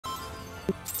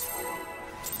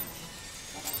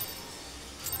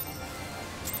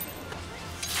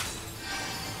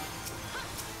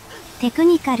テク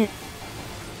ニカル。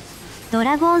ド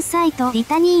ラゴンサイト、リ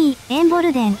タニー、エンボ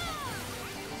ルデン。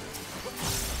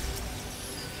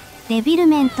デビル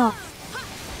メント。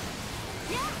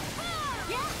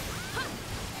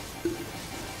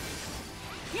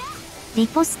リ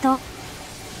ポスト。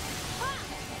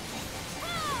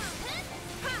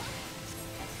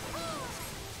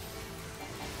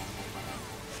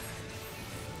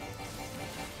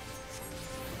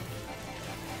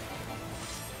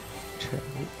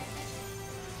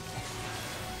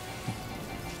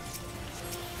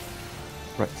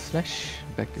Right slash,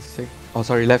 back to 6. Oh,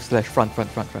 sorry, left slash, front.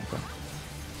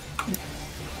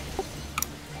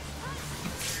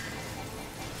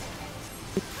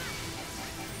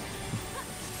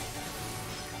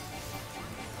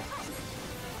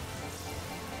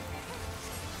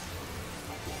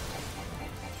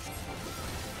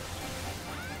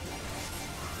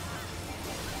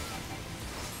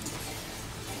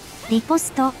リポ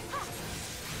スト。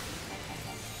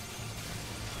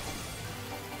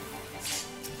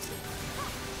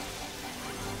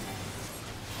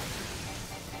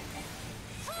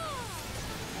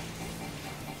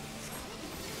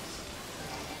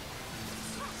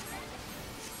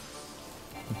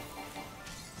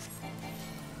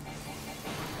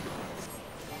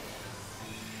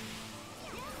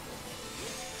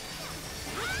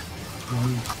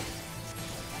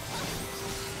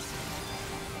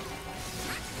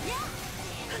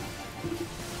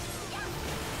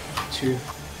2,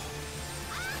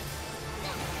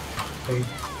 8.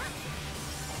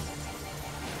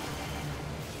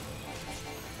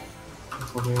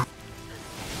 Okay.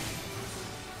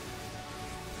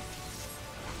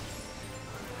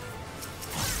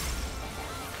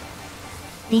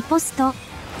 リポスト。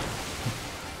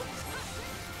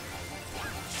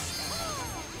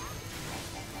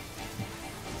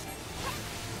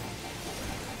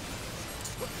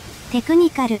テクニ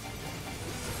カル。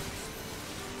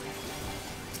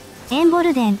エンボ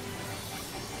ルデン。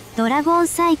ドラゴン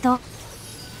サイト。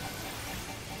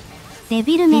デ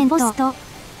ビルメント。リポスト。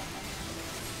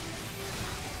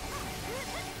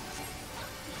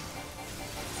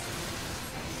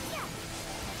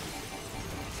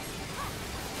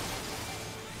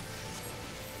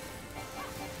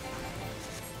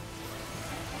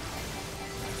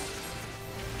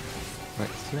Right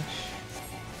slash.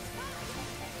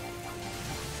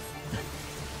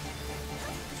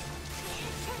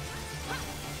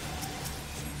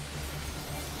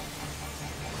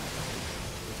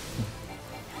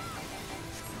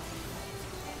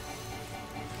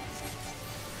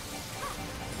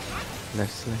 Left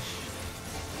slash.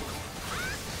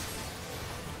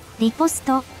 リポス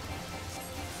ト。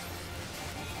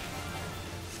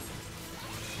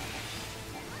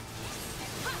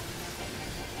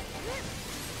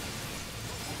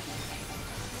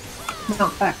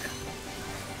Knock back.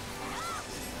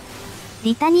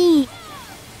 リタニー。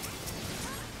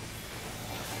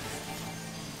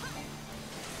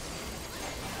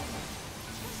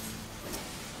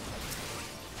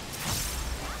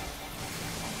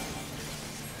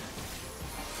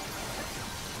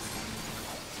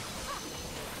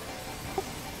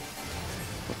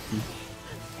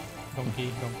Donkey,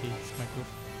 my group.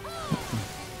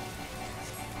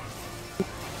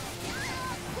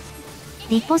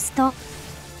 リポスト。I'll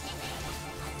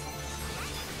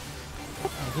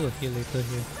do a heal later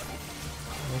here.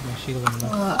 I have my shield on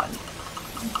left.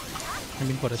 I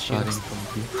mean for the shield.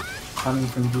 Coming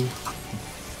from B.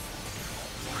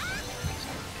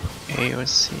 A or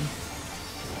C.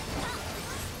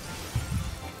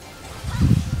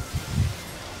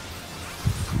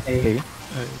 A.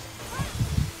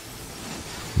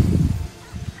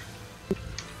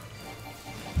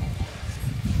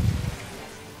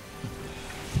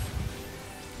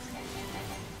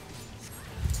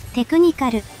テクニカ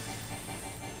ル。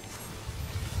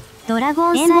ドラ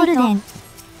ゴンサイト。エンボルデン。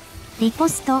リポ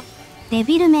スト。デ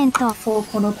ビルメント。4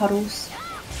 corner puddles.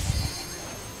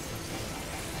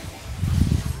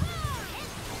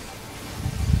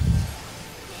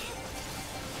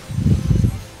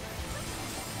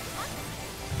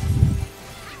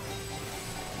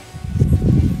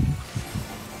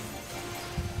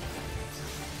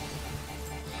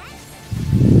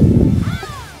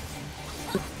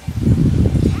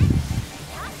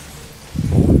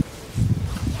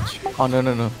 Oh,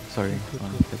 no. Sorry.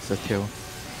 That's the tail.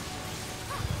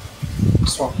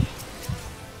 Swap.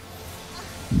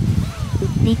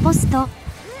 リポスト。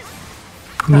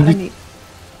 Maybe.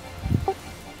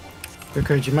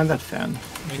 Okay, do you mind that fan?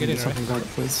 Can you get it, Something right? about it,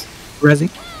 please. Resi.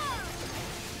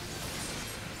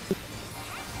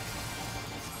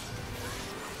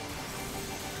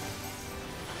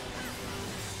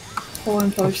 Four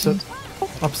implosion.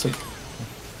 Opposite.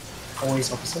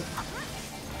 Always opposite.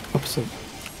 Opposite.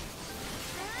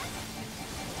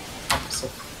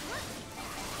 Opposite.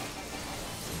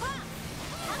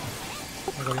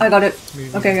 I got it.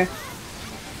 Maybe. Okay, okay.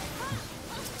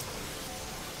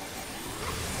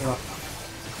 Yeah.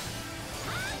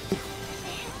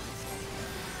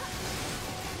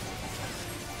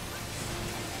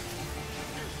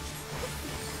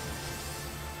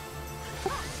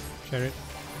 Share it.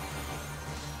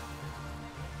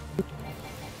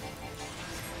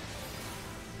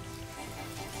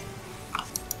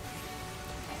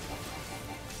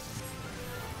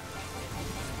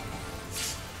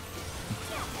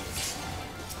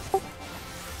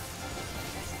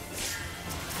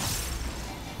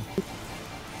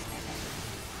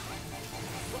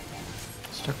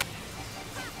 Stuck.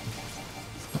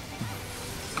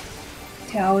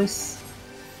 Towers.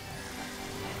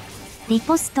 リ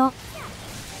ポスト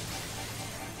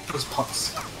Just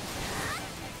pots.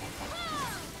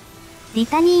 リ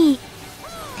タニ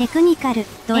ーテクニカル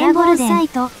ドラゴンサイ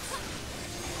ト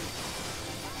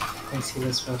Let's see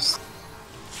this first.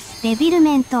 デビル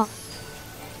メント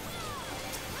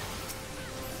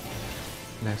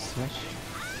Left slash.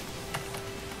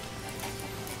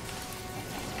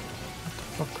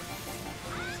 Fuck.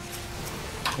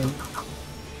 Okay.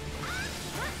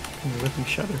 The living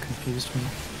shadow confused me.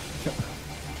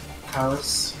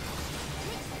 Powers.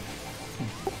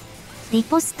 リ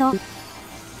ポスト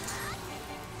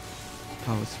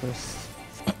Powers first.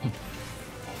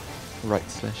 Right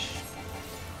slash.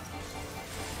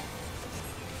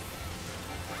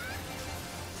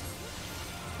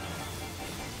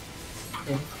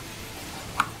 Okay.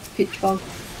 Pitch fog.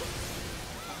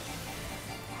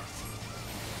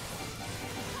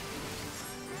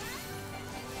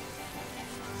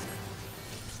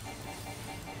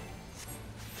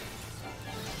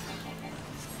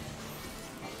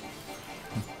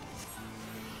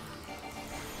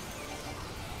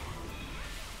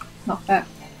 Knock back.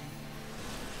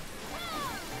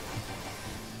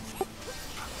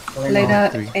 Later,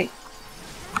 three. 8.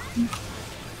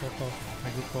 Pop. I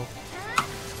do pop.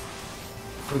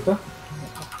 Reaper.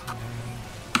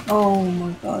 Oh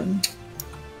my god.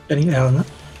 Getting out on it.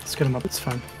 Let's get him up, it's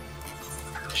fine.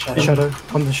 Shadow. Shadow.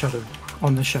 On the shadow.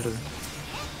 On the shadow.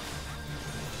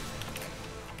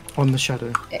 On the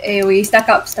shadow. AoE, stack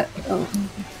up, stack. Oh.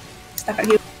 Stack up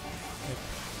here.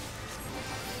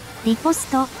 リポス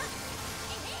ト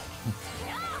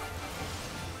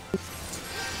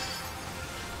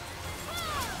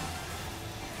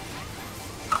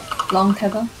Long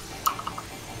tether.「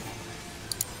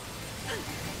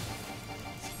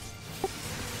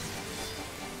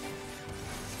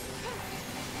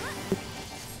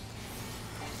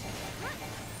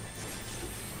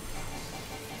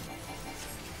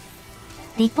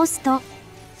リポスト」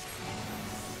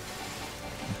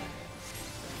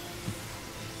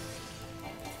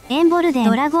「エンボルデン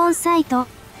ドラゴンサイト」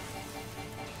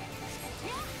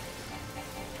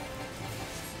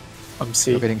 I'm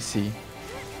C. You're getting C.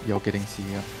 You're getting C,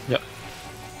 yeah. Yep.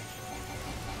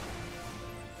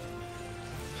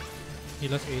 He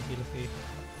lost 8, he lost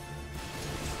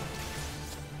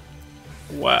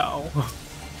 8. Wow.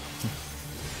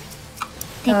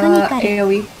 テクニカル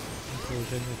AoE. Implosion, I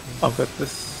think. I've got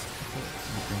this.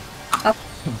 Up.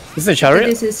 This is a chariot?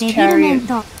 This is デビルメン chariot.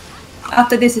 ト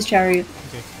After this is chariot.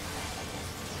 Okay.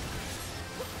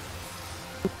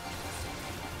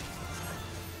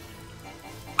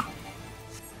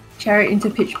 Chariot into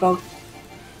pitch bog.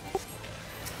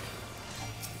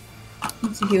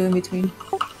 Need to heal in between.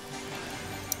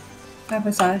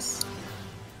 Emphasize.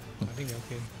 I think they're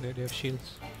okay. They have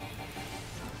shields.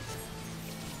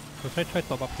 So try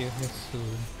top up here just to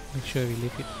make sure we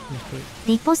leave it into it.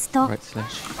 リポスト Right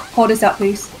slash. Hold this out,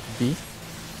 please. B.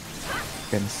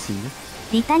 Then C.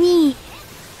 リタニ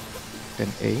ー Then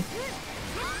A.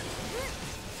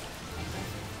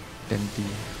 Then D.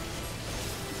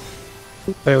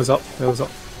 Bails up, bails up.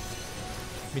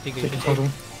 Mitigation. Take total.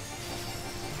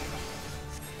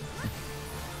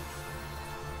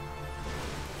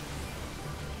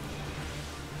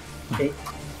 Okay.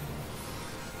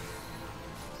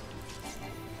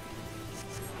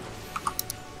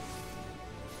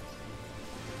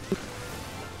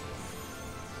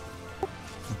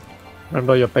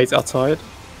 Remember your bait's outside.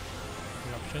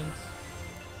 Eruptions.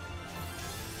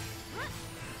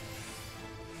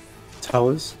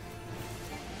 Towers.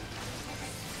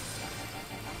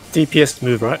 DPS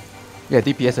move, right? Yeah,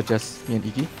 DPS are just me and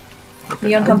Iggy.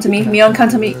 Mion, come to me. Mion, come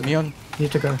to me. Mion. You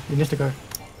need to go, you need to go.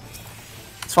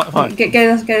 It's fine, fine. Get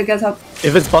us up.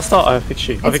 If it's Buster, I fix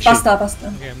you. I It's fix you. Buster.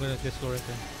 Okay, I'm gonna just lower it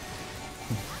then.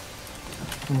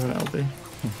 I'm gonna LB.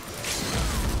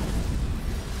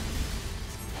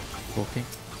 Okay.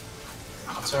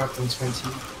 What's up in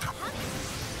 20?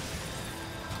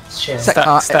 Share. Stack,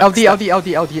 LD.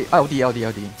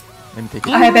 Let me take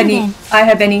it. I have any. I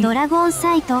have any. ドラゴン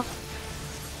サイト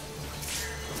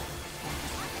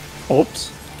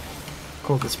Oops.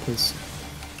 Corvus, please.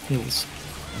 Heals.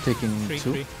 I'm taking 3,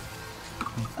 2. 3.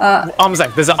 Arms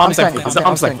length. There's an arms length. There's an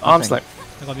arms length. Arms length.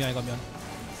 I got beyond, I got beyond.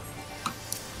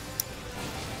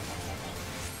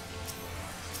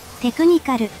 テクニ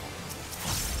カル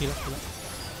Heal up, heal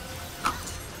up.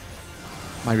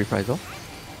 My reprisal.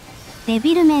 デ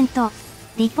ビルメント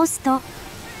リポスト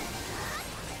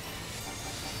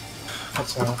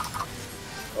What's up?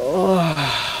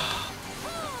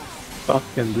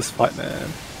 Fucking this fight, man.